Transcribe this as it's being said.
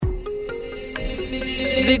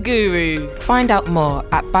The Guru. Find out more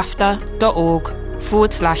at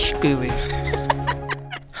BAFTA.org/guru.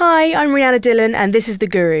 Hi, I'm Rhianna Dhillon and this is The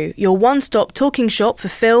Guru, your one-stop talking shop for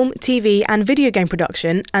film, TV and video game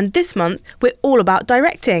production, and this month we're all about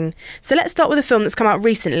directing. So let's start with a film that's come out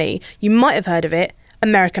recently. You might have heard of it,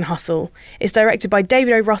 American Hustle. It's directed by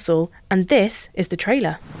David O. Russell and this is the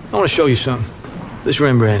trailer. I want to show you something. This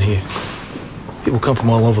Rembrandt here. People come from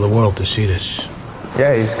all over the world to see this.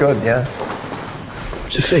 Yeah, he's good, yeah.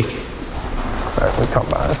 It's a fake. What are we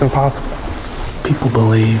talking about? That's impossible. People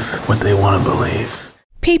believe what they want to believe.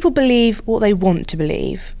 People believe what they want to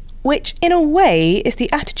believe, which in a way is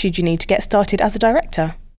the attitude you need to get started as a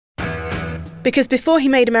director. Because before he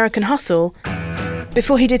made American Hustle,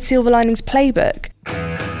 before he did Silver Linings Playbook,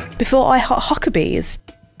 before I Hot Huckabees,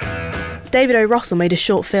 David O. Russell made a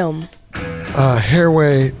short film.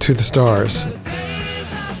 Hairway to the Stars.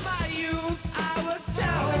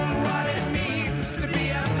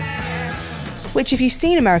 Which, if you've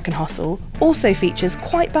seen American Hustle, also features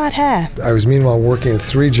quite bad hair. I was meanwhile working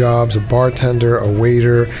 3 jobs, a bartender, a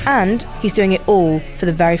waiter. And he's doing it all for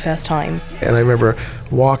the very first time. And I remember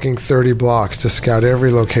walking 30 blocks to scout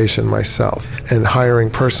every location myself and hiring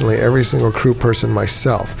personally every single crew person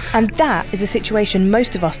myself. And that is a situation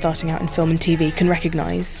most of us starting out in film and TV can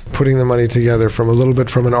recognise. Putting the money together from a little bit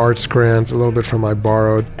from an arts grant, a little bit from I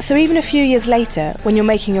borrowed. So even a few years later, when you're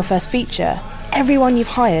making your first feature, everyone you've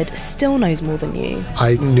hired still knows more than you.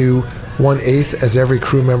 I knew 1/8 as every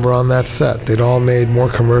crew member on that set. They'd all made more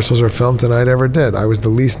commercials or films than I'd ever did. I was the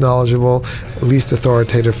least knowledgeable, least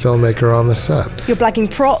authoritative filmmaker on the set. You're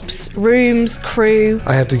blagging props, rooms, crew.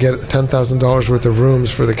 I had to get $10,000 worth of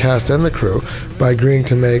rooms for the cast and the crew by agreeing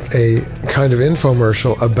to make a kind of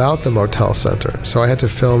infomercial about the motel center. So I had to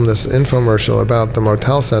film this infomercial about the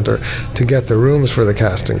motel center to get the rooms for the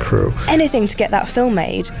cast and crew. Anything to get that film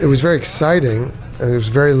made. It was very exciting. It was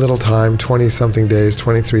very little time, 20-something days,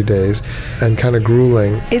 23 days, and kind of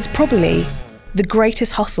grueling. It's probably the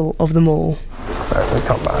greatest hustle of them all. What are we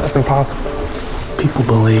talking about? That's impossible. People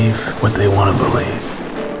believe what they want to believe.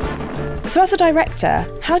 So as a director,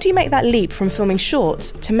 how do you make that leap from filming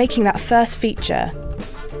shorts to making that first feature?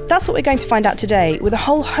 That's what we're going to find out today with a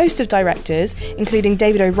whole host of directors, including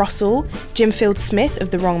David O. Russell, Jim Field-Smith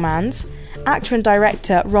of The Wrong Mans, actor and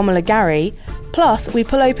director Romola Garai. Plus, we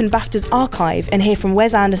pull open BAFTA's archive and hear from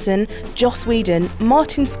Wes Anderson, Joss Whedon,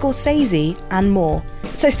 Martin Scorsese and more.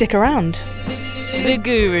 So stick around. The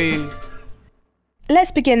Guru.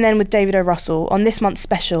 Let's begin then with David O. Russell on this month's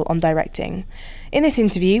special on directing. In this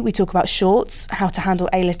interview, we talk about shorts, how to handle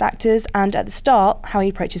A-list actors, and at the start, how he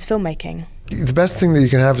approaches filmmaking. The best thing that you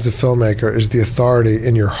can have as a filmmaker is the authority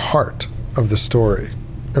in your heart of the story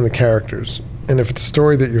and the characters. And if it's a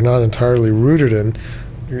story that you're not entirely rooted in,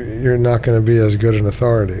 you're not going to be as good an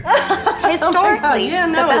authority. Historically,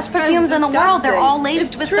 the best perfumes in the world, they're all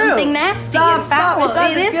laced with something nasty and foul.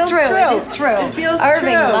 It is true.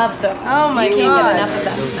 Irving loves them. Oh my God. You can't get enough of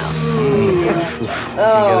that smell.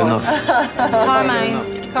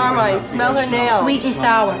 Carmine, smell her nails. Sweet and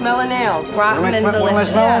sour. Smell her nails. Rotten and delicious.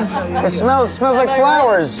 It smells like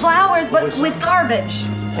flowers. Flowers, but with garbage.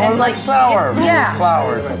 And like flour. Yeah.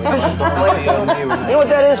 Flowers. You know what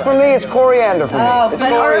that is for me? It's coriander for me.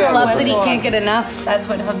 But Irv loves it. He can't get enough. That's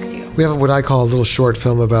what hooks you. We have what I call a little short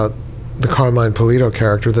film about the Carmine Polito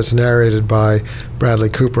character that's narrated by Bradley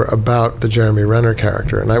Cooper about the Jeremy Renner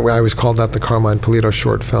character. And I always called that the Carmine Polito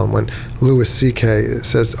short film. When Louis C.K.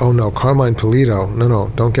 says, oh no, Carmine Polito, no,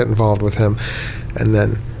 don't get involved with him. And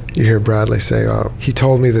then you hear Bradley say, oh, he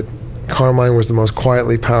told me that Carmine was the most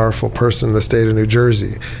quietly powerful person in the state of New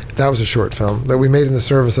Jersey. That was a short film that we made in the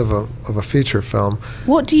service of a feature film.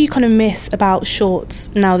 What do you kind of miss about shorts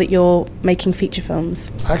now that you're making feature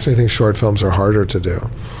films? I actually think short films are harder to do.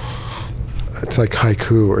 It's like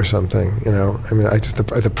haiku or something, you know. I mean,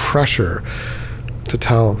 the pressure to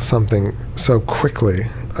tell something so quickly,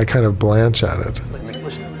 I kind of blanch at it.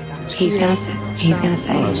 He's gonna say,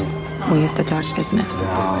 we have to talk business.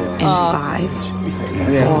 In 5,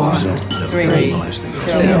 4, 3, 2,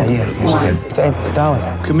 1. Darling,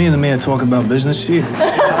 can me and the man talk about business here?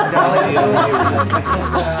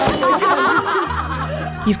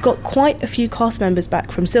 You've got quite a few cast members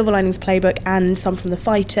back from Silver Linings Playbook and some from The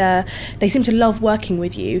Fighter. They seem to love working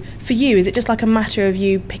with you. For you, is it just like a matter of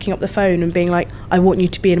you picking up the phone and being like, I want you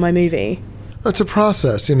to be in my movie? It's a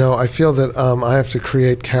process, you know. I feel that I have to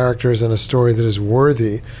create characters and a story that is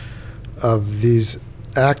worthy of these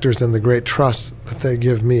actors and the great trust that they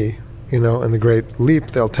give me, you know, and the great leap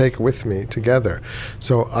they'll take with me together.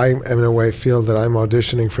 So I, in a way, feel that I'm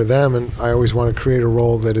auditioning for them, and I always want to create a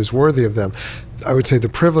role that is worthy of them. I would say the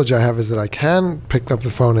privilege I have is that I can pick up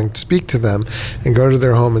the phone and speak to them and go to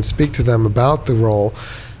their home and speak to them about the role,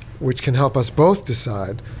 which can help us both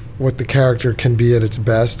decide what the character can be at its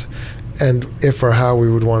best and if or how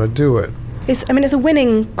we would want to do it. It's a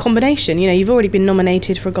winning combination. You know, you've already been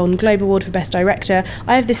nominated for a Golden Globe Award for Best Director.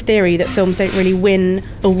 I have this theory that films don't really win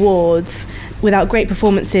awards without great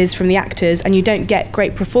performances from the actors, and you don't get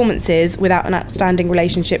great performances without an outstanding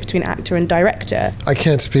relationship between actor and director. I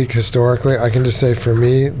can't speak historically. I can just say for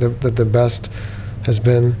me that the best has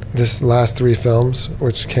been this last 3 films,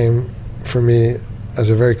 which came for me as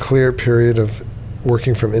a very clear period of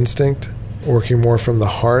working from instinct, working more from the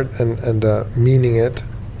heart and meaning it.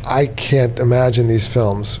 I can't imagine these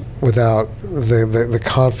films without the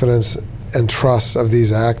confidence and trust of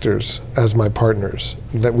these actors as my partners,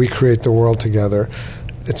 that we create the world together.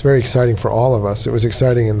 It's very exciting for all of us. It was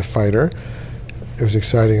exciting in The Fighter. It was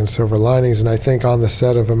exciting in Silver Linings. And I think on the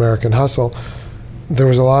set of American Hustle, there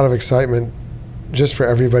was a lot of excitement just for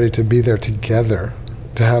everybody to be there together,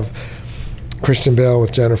 to have Christian Bale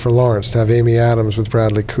with Jennifer Lawrence, to have Amy Adams with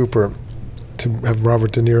Bradley Cooper, to have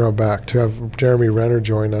Robert De Niro back, to have Jeremy Renner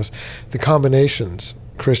join us. The combinations,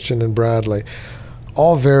 Christian and Bradley,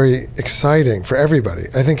 all very exciting for everybody.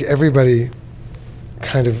 I think everybody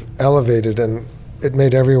kind of elevated, and it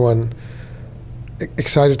made everyone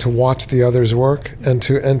excited to watch the others work and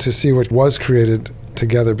to see what was created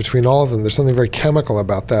together between all of them. There's something very chemical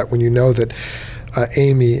about that when you know that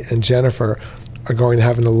Amy and Jennifer are going to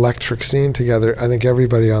have an electric scene together. I think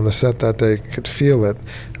everybody on the set that day could feel it,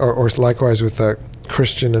 or likewise with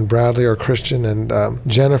Christian and Bradley, or Christian and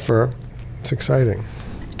Jennifer. It's exciting.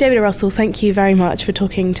 David O. Russell, thank you very much for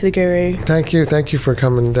talking to The Guru. Thank you for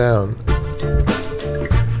coming down.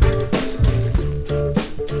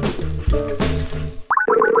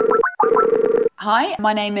 Hi,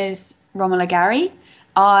 my name is Romola Garai.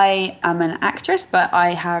 I am an actress, but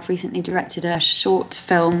I have recently directed a short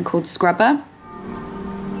film called Scrubber.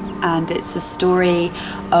 And it's a story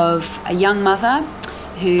of a young mother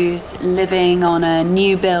who's living on a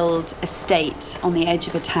new build estate on the edge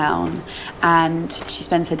of a town, and she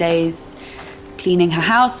spends her days cleaning her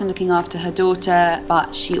house and looking after her daughter,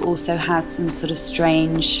 but she also has some sort of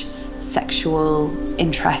strange sexual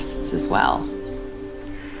interests as well.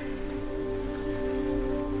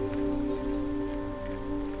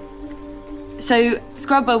 So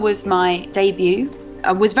Scrubber was my debut.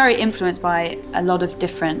 I was very influenced by a lot of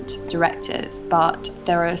different directors, but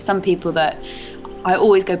there are some people that I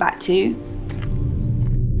always go back to.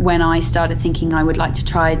 When I started thinking I would like to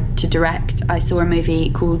try to direct, I saw a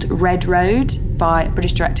movie called Red Road by a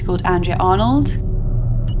British director called Andrea Arnold.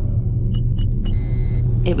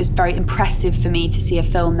 It was very impressive for me to see a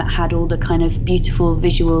film that had all the kind of beautiful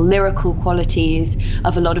visual, lyrical qualities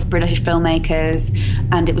of a lot of British filmmakers,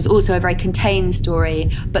 and it was also a very contained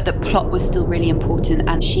story, but the plot was still really important,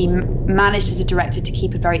 and she managed as a director to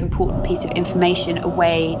keep a very important piece of information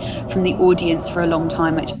away from the audience for a long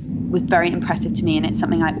time, which was very impressive to me, and it's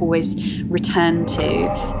something I always return to.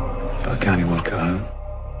 But I can't even work at home.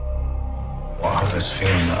 I have this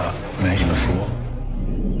feeling that I've met you before.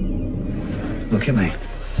 Look at me.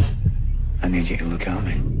 I need you to look at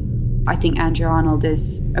me. I think Andrea Arnold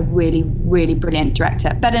is a really, really brilliant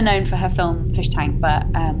director. Better known for her film Fish Tank, but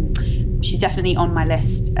she's definitely on my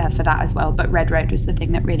list for that as well. But Red Road was the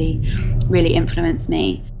thing that really, really influenced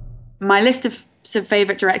me. My list of some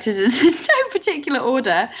favourite directors is in no particular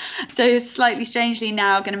order. So slightly strangely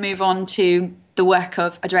now going to move on to the work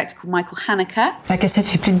of a director called Michael Haneke. La cassette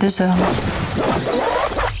fait plus de 2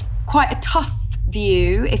 heures. Quite a tough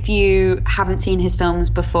view if you haven't seen his films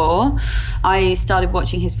before. I started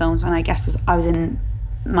watching his films when I was in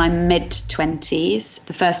my mid-20s.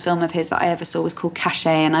 The first film of his that I ever saw was called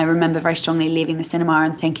Cachet, and I remember very strongly leaving the cinema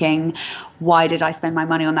and thinking, why did I spend my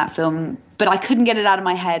money on that film? But I couldn't get it out of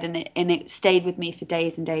my head, and it stayed with me for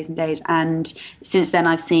days and days and days. And since then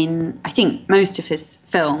I've seen, I think, most of his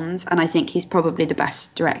films, and I think he's probably the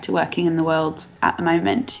best director working in the world at the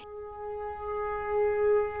moment.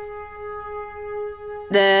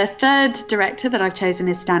 The third director that I've chosen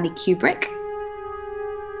is Stanley Kubrick.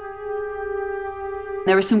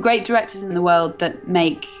 There are some great directors in the world that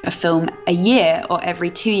make a film a year or every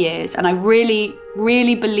 2 years, and I really,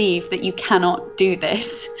 really believe that you cannot do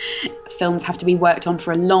this. Films have to be worked on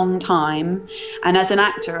for a long time, and as an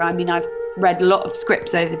actor, I mean, I've read a lot of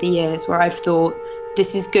scripts over the years where I've thought,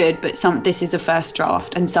 this is good, but this is a first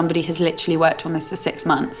draft, and somebody has literally worked on this for 6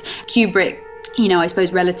 months. Kubrick, you know, I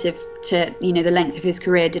suppose relative to, you know, the length of his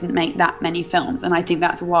career, didn't make that many films, and I think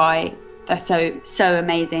that's why they're so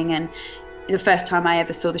amazing. And the first time I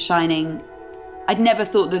ever saw The Shining, I'd never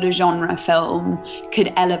thought that a genre film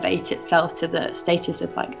could elevate itself to the status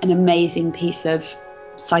of like an amazing piece of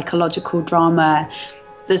psychological drama.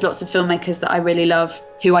 There's lots of filmmakers that I really love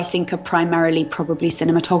who I think are primarily probably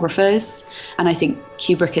cinematographers. And I think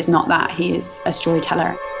Kubrick is not that. He is a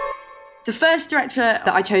storyteller. The first director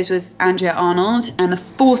that I chose was Andrea Arnold, and the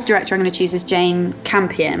fourth director I'm going to choose is Jane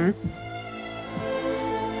Campion.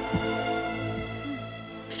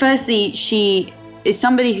 Firstly, she is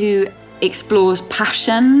somebody who explores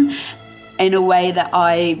passion in a way that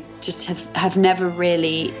I just have never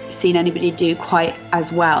really seen anybody do quite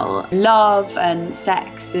as well. Love and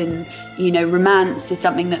sex and, romance is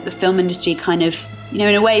something that the film industry kind of,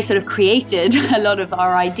 in a way sort of created a lot of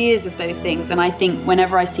our ideas of those things. And I think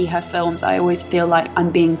whenever I see her films, I always feel like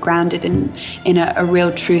I'm being grounded in a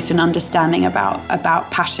real truth and understanding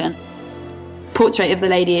about passion. Portrait of the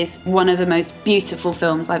Lady is one of the most beautiful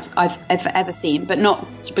films I've ever seen, but not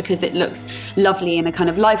because it looks lovely in a kind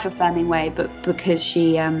of life-affirming way, but because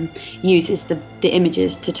she uses the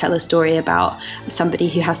images to tell a story about somebody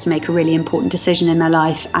who has to make a really important decision in their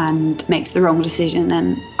life and makes the wrong decision,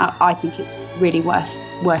 and I think it's really worth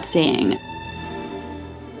seeing.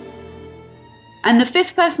 And the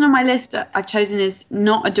fifth person on my list I've chosen is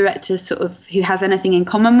not a director sort of who has anything in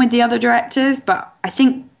common with the other directors, but I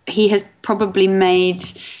think he has probably made,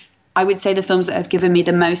 I would say, the films that have given me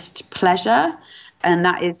the most pleasure, and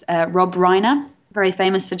that is Rob Reiner, very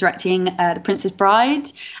famous for directing The Princess Bride,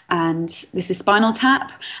 and this is Spinal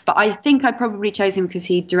Tap. But I think I probably chose him because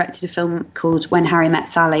he directed a film called When Harry Met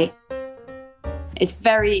Sally. It's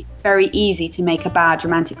very, very easy to make a bad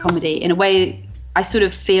romantic comedy. In a way, I sort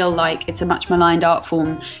of feel like it's a much maligned art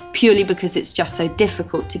form purely because it's just so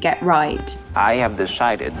difficult to get right. I have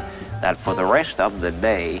decided that for the rest of the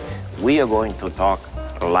day, we are going to talk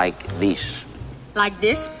like this. Like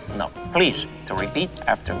this? No, please, to repeat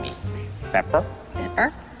after me. Pepper.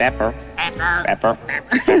 Pepper. Pepper. Pepper. Pepper.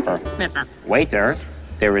 Pepper. Pepper. Waiter,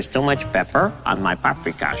 there is too much pepper on my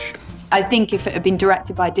paprikash. I think if it had been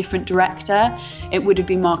directed by a different director, it would have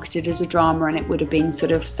been marketed as a drama and it would have been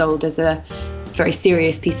sort of sold as a very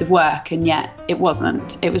serious piece of work, and yet it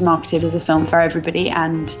wasn't. It was marketed as a film for everybody,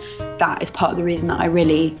 and that is part of the reason that I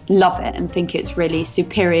really love it and think it's really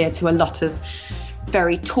superior to a lot of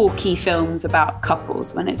very talky films about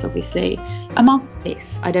couples when it's obviously a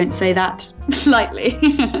masterpiece. I don't say that lightly.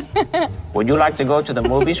 Would you like to go to the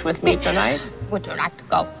movies with me tonight? Would you like to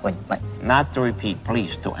go? Wait. Not to repeat,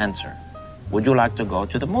 please, to answer. Would you like to go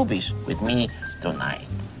to the movies with me tonight?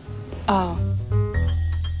 Oh.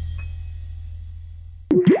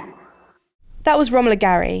 That was Romola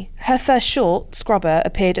Garai. Her first short, Scrubber,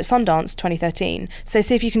 appeared at Sundance 2013, so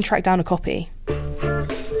see if you can track down a copy.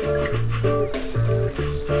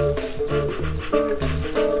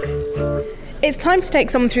 It's time to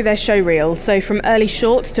take someone through their show reel, so from early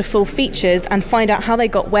shorts to full features, and find out how they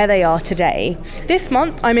got where they are today. This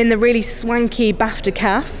month, I'm in the really swanky BAFTA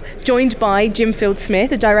Caf, joined by Jim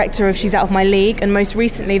Field-Smith, the director of She's Out of My League, and most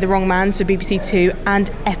recently The Wrong Mans for BBC Two,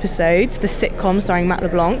 and Episodes, the sitcom starring Matt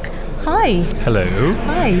LeBlanc. Hi. Hello.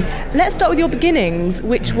 Hi. Let's start with your beginnings,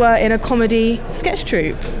 which were in a comedy sketch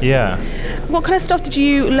troupe. Yeah. What kind of stuff did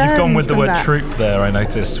you learn? You've gone with the word that? troupe there, I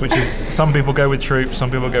notice, which is some people go with troupe, some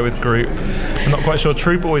people go with group. I'm not quite sure.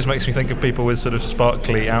 Troupe always makes me think of people with sort of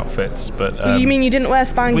sparkly outfits, but you mean you didn't wear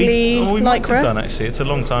spangly we lycra? might have done, actually. It's a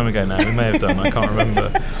long time ago now. We may have done. I can't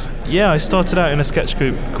remember. Yeah, I started out in a sketch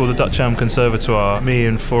group called the Dutch Elm Conservatoire. Me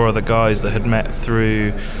and 4 other guys that had met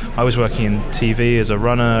through... I was working in TV as a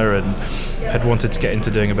runner and had wanted to get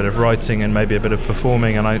into doing a bit of writing and maybe a bit of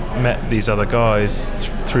performing, and I met these other guys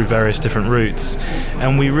through various different routes,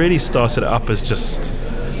 and we really started it up as just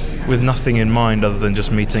with nothing in mind other than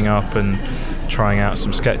just meeting up and trying out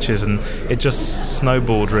some sketches, and it just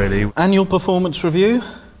snowballed really. Annual performance review.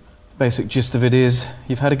 Basic gist of it is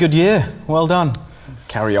you've had a good year. Well done.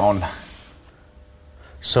 Carry on.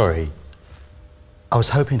 Sorry, I was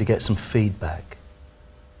hoping to get some feedback.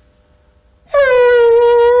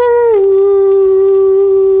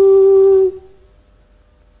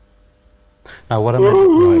 No, what I meant,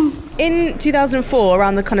 right. In 2004,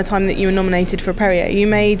 around the kind of time that you were nominated for a Perrier, you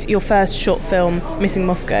made your first short film, Missing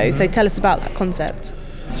Moscow. So tell us about that concept.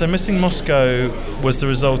 So Missing Moscow was the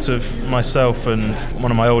result of myself and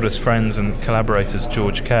one of my oldest friends and collaborators,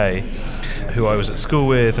 George Kay, who I was at school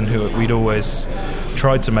with and who we'd always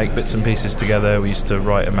tried to make bits and pieces together. We used to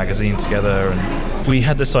write a magazine together, and we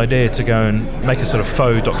had this idea to go and make a sort of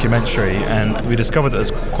faux documentary, and we discovered that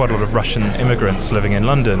there's quite a lot of Russian immigrants living in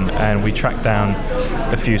London, and we tracked down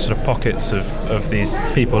a few sort of pockets of these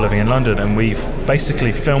people living in London, and we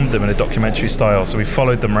basically filmed them in a documentary style. So we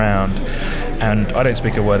followed them around and I don't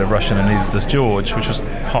speak a word of Russian, and neither does George, which was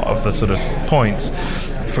part of the sort of point.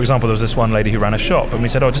 For example, there was this one lady who ran a shop, and we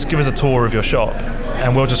said, just give us a tour of your shop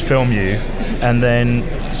and we'll just film you. And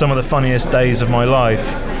then some of the funniest days of my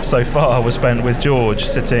life so far were spent with George,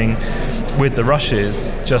 sitting with the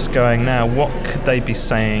Rushes, just going, now what could they be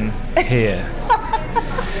saying here?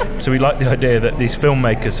 So we liked the idea that these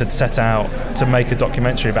filmmakers had set out to make a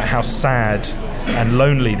documentary about how sad and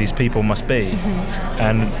lonely these people must be.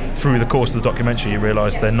 And through the course of the documentary you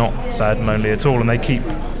realise they're not sad and lonely at all, and they keep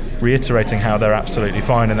reiterating how they're absolutely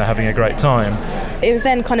fine and they're having a great time. It was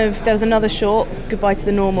then there was another short, Goodbye to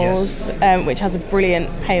the Normals, which has a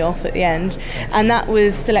brilliant payoff at the end, and that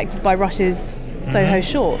was selected by Rush's Soho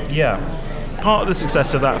Shorts. Yeah. Part of the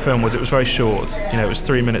success of that film was it was very short. It was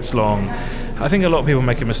 3 minutes long. I think a lot of people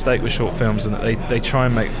make a mistake with short films, and that they try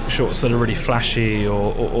and make shorts that are really flashy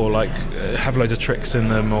or like have loads of tricks in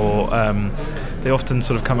them, or they often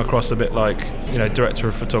sort of come across a bit like director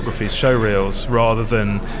of photography's show reels rather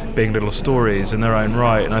than being little stories in their own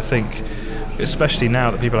right. And I think, especially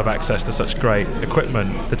now that people have access to such great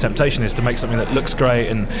equipment, the temptation is to make something that looks great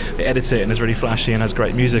and they edit it and is really flashy and has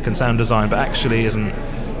great music and sound design, but actually isn't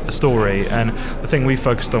a story. And the thing we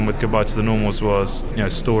focused on with Goodbye to the Normals was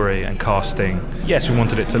story and casting. Yes, we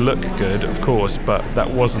wanted it to look good, of course, but that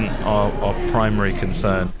wasn't our primary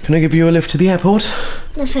concern. Can I give you a lift to the airport?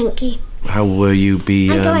 No, thank you. How will you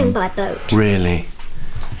be... I'm going by boat. Really?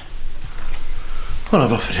 Well,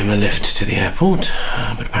 I've offered him a lift to the airport,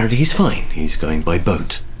 but apparently he's fine. He's going by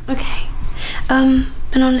boat. Okay.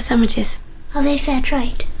 Banana sandwiches. Are they fair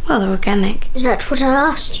trade? Well, they're organic. Is that what I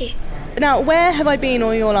asked you? Now, Where Have I Been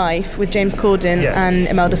All Your Life with James Corden and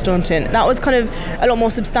Imelda Staunton, that was kind of a lot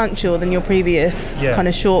more substantial than your previous kind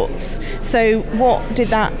of shorts. So what did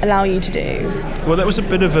that allow you to do? Well, that was a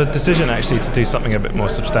bit of a decision actually to do something a bit more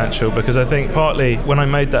substantial, because I think partly when I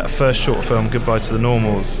made that first short film, Goodbye to the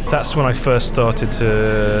Normals, that's when I first started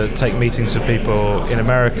to take meetings with people in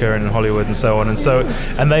America and in Hollywood and so on.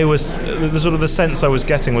 And they was the sort of the sense I was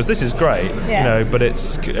getting was, this is great, but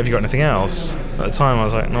have you got anything else? At the time I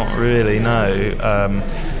was like, not really, no.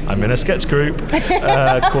 I'm in a sketch group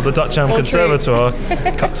called the Dutch Elm Conservatoire.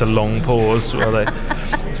 Cut to long pause while they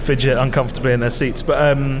fidget uncomfortably in their seats.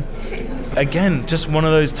 But again, just one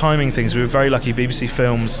of those timing things. We were very lucky. BBC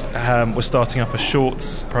Films was starting up a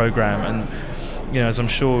shorts programme, and as I'm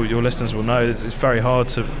sure your listeners will know, it's very hard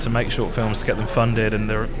to make short films, to get them funded, and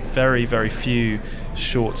there are very, very few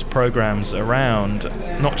shorts programmes around.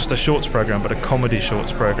 Not just a shorts programme, but a comedy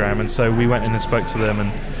shorts programme. And so we went in and spoke to them,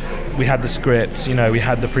 and we had the script, we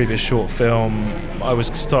had the previous short film. I was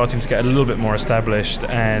starting to get a little bit more established,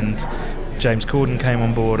 and James Corden came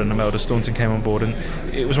on board and Imelda Staunton came on board, and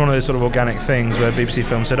it was one of those sort of organic things where BBC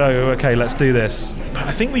Films said, okay, let's do this. But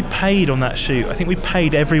I think we paid on that shoot. I think we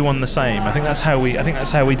paid everyone the same. I think that's how we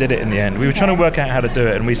did it in the end. We were trying to work out how to do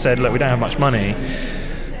it, and we said, look, we don't have much money,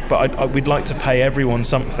 but we'd like to pay everyone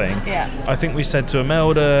something. I think we said to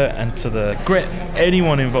Imelda and to the grip,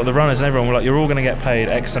 anyone involved, the runners and everyone, were like, you're all going to get paid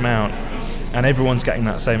X amount, and everyone's getting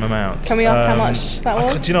that same amount. Can we ask how much that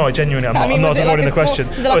was? I genuinely, I'm not avoiding the question.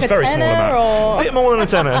 Was it like a very tenner, small amount. or? A bit more than a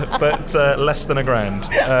tenner, but less than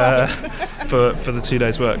 £1,000 for the 2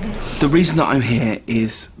 days' work. The reason that I'm here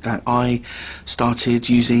is that I started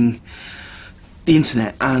using the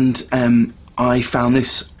internet, and I found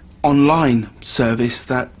this online service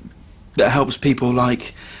that helps people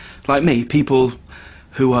like me, people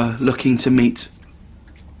who are looking to meet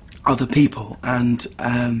other people, and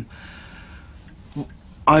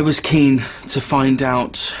I was keen to find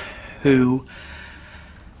out who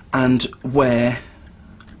and where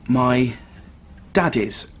my dad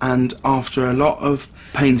is, and after a lot of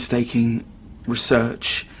painstaking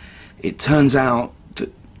research, it turns out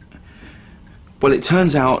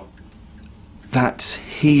that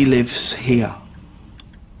he lives here.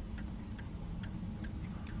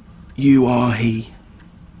 You are he.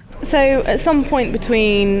 So at some point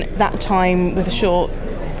between that time with the short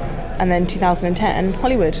and then 2010,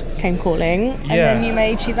 Hollywood came calling, and then you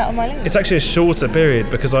made She's Out of My League. It's actually a shorter period,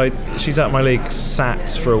 because She's Out of My League sat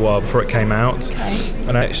for a while before it came out,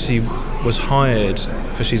 and I actually was hired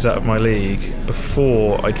for She's Out of My League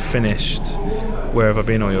before I'd finished Where Have I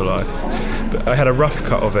Been All Your Life. But I had a rough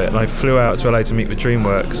cut of it, and I flew out to LA to meet with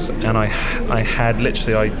DreamWorks, and I had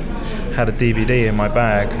a DVD in my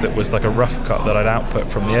bag that was like a rough cut that I'd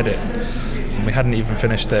output from the edit, and we hadn't even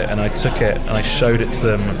finished it, and I took it and I showed it to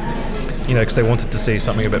them, because they wanted to see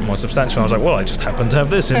something a bit more substantial. I was like, well, I just happen to have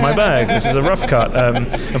this in my bag. This is a rough cut.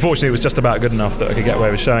 Unfortunately, it was just about good enough that I could get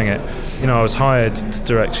away with showing it. I was hired to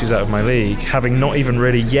direct She's Out of My League, having not even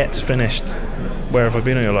really yet finished Where Have I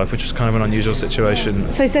Been All Your Life, which was kind of an unusual situation.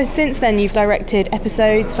 So since then you've directed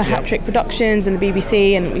episodes for Hat Trick Productions and the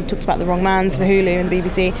BBC, and we talked about The Wrong Mans for Hulu and the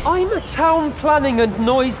BBC. I'm a town planning and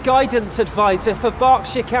noise guidance advisor for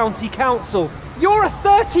Berkshire County Council. You're a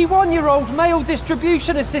 31-year-old male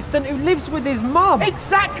distribution assistant who lives with his mum.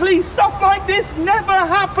 Exactly! Stuff like this never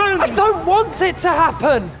happens! I don't want it to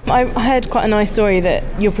happen! I heard quite a nice story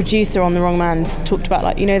that your producer on The Wrong Mans talked about,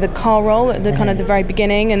 like, you know, the car roll at the kind of the very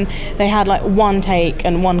beginning, and they had like one take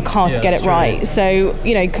and one car to get it right. So,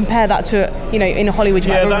 you know, compare that to, you know, in Hollywood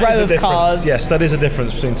you have a row of cars. Yes, that is a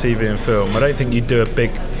difference between TV and film. I don't think you'd do a big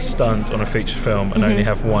stunt on a feature film and only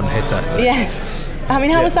have one hit at it. Yes. I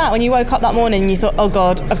mean, how was that when you woke up that morning and you thought, oh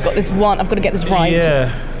God, I've got to get this right?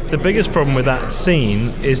 Yeah. The biggest problem with that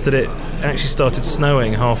scene is that it actually started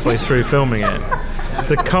snowing halfway through filming it.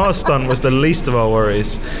 The car stunt was the least of our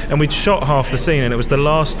worries, and we'd shot half the scene, and it was the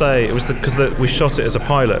last day. It was because we shot it as a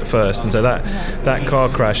pilot first, and so that car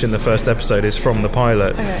crash in the first episode is from the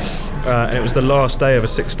pilot, and it was the last day of a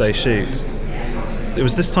 6-day shoot. It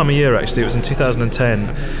was this time of year, actually. It was in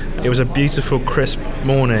 2010. It was a beautiful, crisp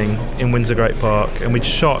morning in Windsor Great Park, and we'd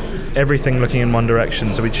shot everything looking in one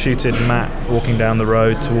direction. So we'd shooted Matt walking down the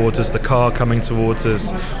road towards us, the car coming towards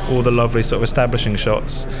us, all the lovely sort of establishing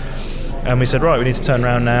shots. And we said, right, we need to turn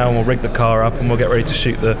around now, and we'll rig the car up, and we'll get ready to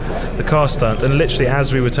shoot the car stunt. And literally,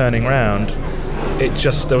 as we were turning around,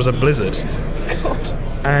 there was a blizzard. God.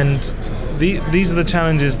 And these are the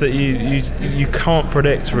challenges that you can't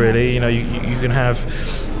predict, really. You know, you can have,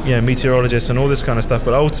 you know, meteorologists and all this kind of stuff,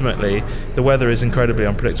 but ultimately the weather is incredibly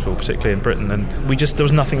unpredictable, particularly in Britain. And there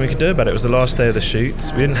was nothing we could do about it. It was the last day of the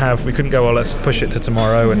shoot. We couldn't go, well, let's push it to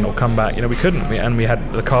tomorrow and we'll come back. You know, we couldn't.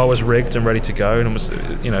 The car was rigged and ready to go, and it was,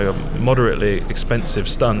 you know, a moderately expensive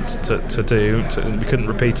stunt to do. We couldn't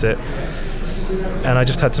repeat it. And I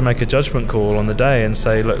just had to make a judgment call on the day and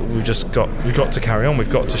say, look, we've got to carry on, we've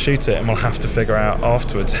got to shoot it, and we'll have to figure out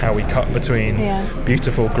afterwards how we cut between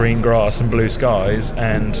beautiful green grass and blue skies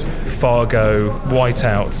and Fargo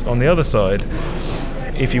whiteout on the other side.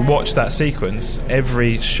 If you watch that sequence,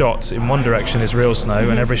 every shot in one direction is real snow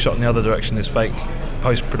and every shot in the other direction is fake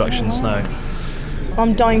post-production snow.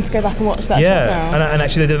 I'm dying to go back and watch that shot now. And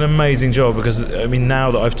actually they did an amazing job, because I mean, now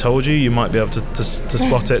that I've told you, you might be able to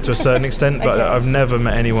spot it to a certain extent, but I've never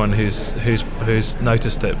met anyone who's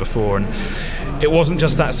noticed it before. And it wasn't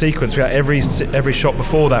just that sequence. We had every shot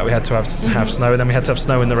before that we had to have snow, and then we had to have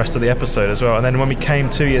snow in the rest of the episode as well. And then when we came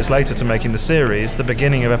 2 years later to making the series, the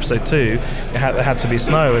beginning of episode 2, it had to be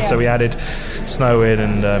snow, and so we added snow in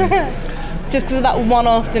and. Just because of that one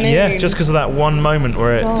afternoon? Yeah, just because of that one moment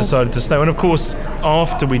where it decided to snow. And of course,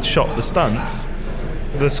 after we'd shot the stunts,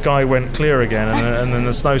 the sky went clear again, and then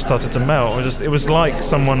the snow started to melt. It was like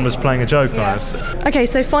someone was playing a joke on us. Okay,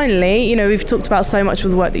 so finally, you know, we've talked about so much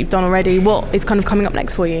of the work that you've done already. What is kind of coming up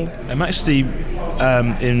next for you? I'm actually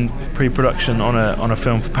in pre-production on a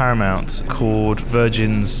film for Paramount called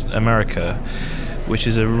Virgin's America, which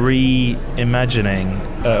is a reimagining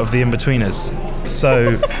of The Inbetweeners.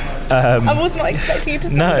 So... I was not expecting you to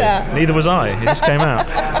say that. No, neither was I. It just came out.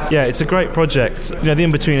 Yeah, it's a great project. You know, The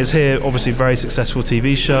Inbetweeners here, obviously very successful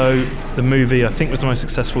TV show. The movie, I think, was the most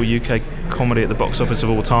successful UK comedy at the box office of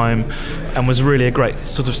all time, and was really a great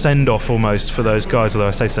sort of send-off almost for those guys, although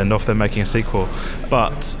I say send-off, they're making a sequel.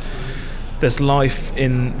 But there's life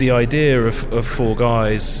in the idea of four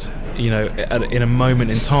guys, you know, in a moment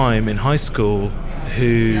in time in high school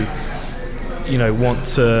who... you know, want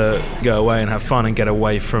to go away and have fun and get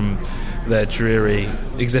away from their dreary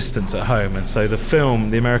existence at home. And so the film,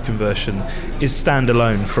 the American version, is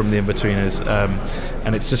standalone from The Inbetweeners,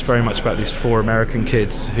 and it's just very much about these four American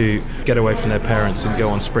kids who get away from their parents and go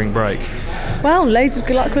on spring break. Well, loads of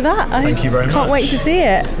good luck with that. Thank you very much. Can't wait to see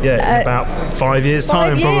it. Yeah, in about 5 years'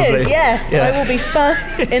 time, probably. Yes, yeah. I will be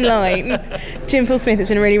first in line. Jim Phil Smith, it's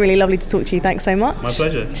been really, really lovely to talk to you. Thanks so much. My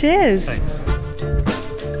pleasure. Cheers. Thanks.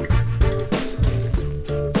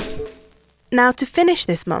 Now, to finish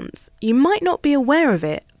this month, you might not be aware of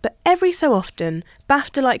it, but every so often,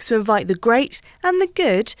 BAFTA likes to invite the great and the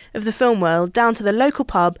good of the film world down to the local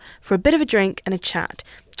pub for a bit of a drink and a chat,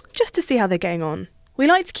 just to see how they're getting on. We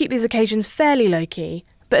like to keep these occasions fairly low-key,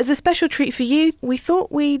 but as a special treat for you, we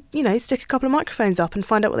thought we'd, stick a couple of microphones up and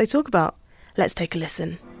find out what they talk about. Let's take a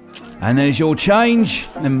listen. And there's your change,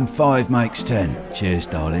 and 5 makes 10. Cheers,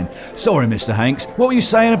 darling. Sorry, Mr. Hanks. What were you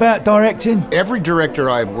saying about directing? Every director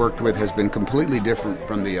I've worked with has been completely different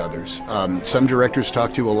from the others. Some directors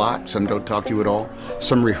talk to you a lot, some don't talk to you at all.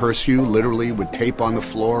 Some rehearse you literally with tape on the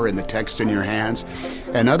floor and the text in your hands,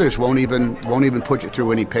 and others won't even put you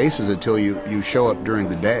through any paces until you show up during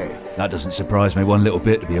the day. That doesn't surprise me one little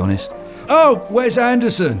bit, to be honest. Oh, Wes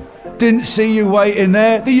Anderson. Didn't see you waiting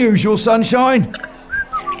there. The usual, sunshine.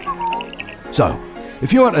 So,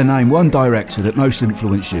 if you had to name one director that most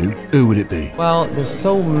influenced you, who would it be? Well, there's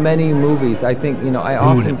so many movies. I think, I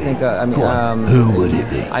often think, who would it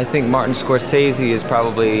be? I think Martin Scorsese is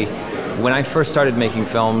probably, when I first started making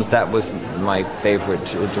films, that was my favourite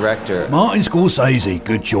director. Martin Scorsese,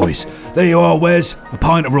 good choice. There you are, Wes, a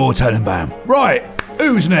pint of raw Tenenbaum. Right,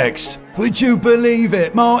 who's next? Would you believe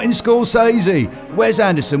it? Martin Scorsese. Wes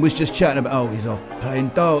Anderson was just chatting about, he's off playing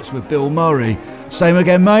darts with Bill Murray. Same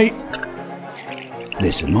again, mate?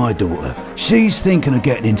 Listen, my daughter, she's thinking of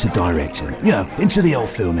getting into directing, into the old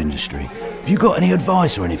film industry. Have you got any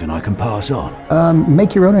advice or anything I can pass on?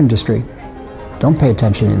 Make your own industry. Don't pay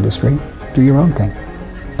attention to industry. Do your own thing.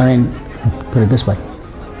 I mean, put it this way.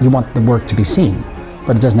 You want the work to be seen,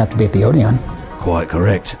 but it doesn't have to be at the Odeon. Quite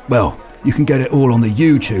correct. Well, you can get it all on the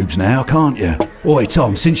YouTubes now, can't you? Oi,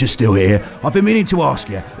 Tom, since you're still here, I've been meaning to ask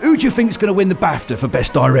you, who do you think's going to win the BAFTA for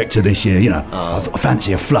Best Director this year? I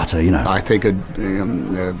fancy a flutter, I think Yep,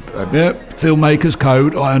 filmmaker's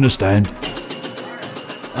code, I understand.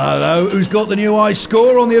 Hello, who's got the new high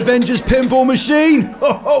score on the Avengers pinball machine?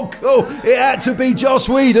 Oh, cool. It had to be Joss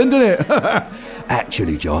Whedon, didn't it?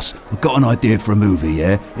 Actually, Joss, I've got an idea for a movie,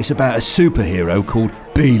 yeah? It's about a superhero called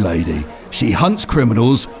Bee-Lady. She hunts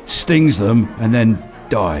criminals, stings them, and then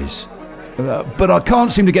dies. But I can't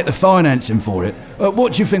seem to get the financing for it.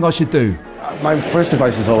 What do you think I should do? My first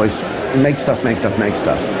advice is always make stuff.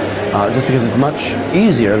 Just because it's much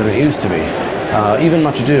easier than it used to be. Even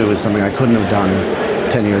Much Ado is something I couldn't have done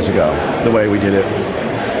 10 years ago, the way we did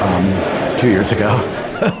it 2 years ago.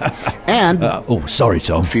 And sorry,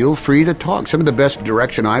 Tom. Feel free to talk. Some of the best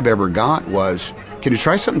direction I've ever got was, can you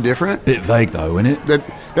try something different? Bit vague though, isn't it?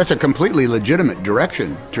 That's a completely legitimate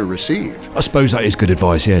direction to receive. I suppose that is good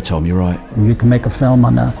advice, yeah, Tom, you're right. You can make a film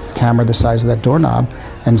on a camera the size of that doorknob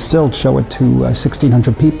and still show it to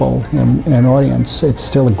 1,600 people in an audience. It's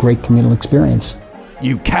still a great communal experience.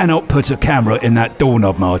 You cannot put a camera in that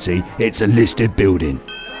doorknob, Marty. It's a listed building.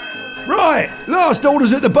 Right, last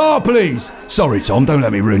orders at the bar, please. Sorry, Tom, don't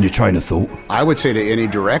let me ruin your train of thought. I would say to any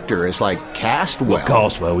director, it's like cast well.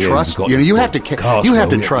 Cast well, yeah. Trust, you have to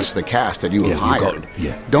trust the cast that you have hired.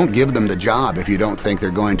 Don't give them the job if you don't think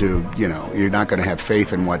they're going to, you're not going to have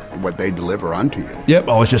faith in what they deliver unto you. Yep,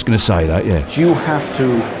 I was just going to say that, yeah. You have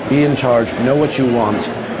to be in charge, know what you want,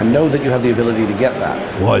 and know that you have the ability to get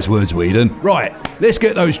that. Wise words, Whedon. Right, let's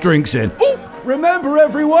get those drinks in. Ooh, remember,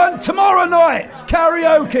 everyone, tomorrow night,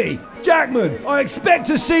 karaoke. Jackman, I expect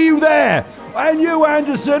to see you there. And you,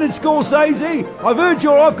 Anderson and Scorsese, I've heard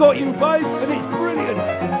your I've Got You, babe, and it's brilliant.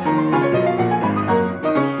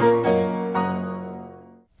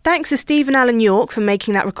 Thanks to Stephen Allen York for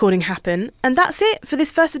making that recording happen. And that's it for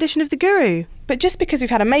this first edition of The Guru. But just because we've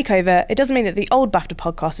had a makeover, it doesn't mean that the old BAFTA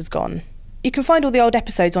podcast is gone. You can find all the old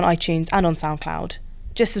episodes on iTunes and on SoundCloud.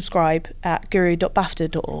 Just subscribe at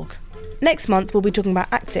guru.bafta.org. Next month, we'll be talking about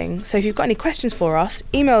acting, so if you've got any questions for us,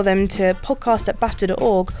 email them to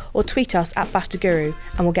podcast@bafta.org or tweet us at BAFTAGuru,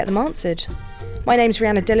 and we'll get them answered. My name's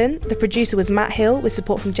Rhianna Dhillon, the producer was Matt Hill, with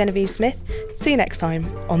support from Genevieve Smith. See you next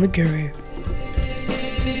time on The Guru.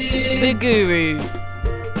 The Guru.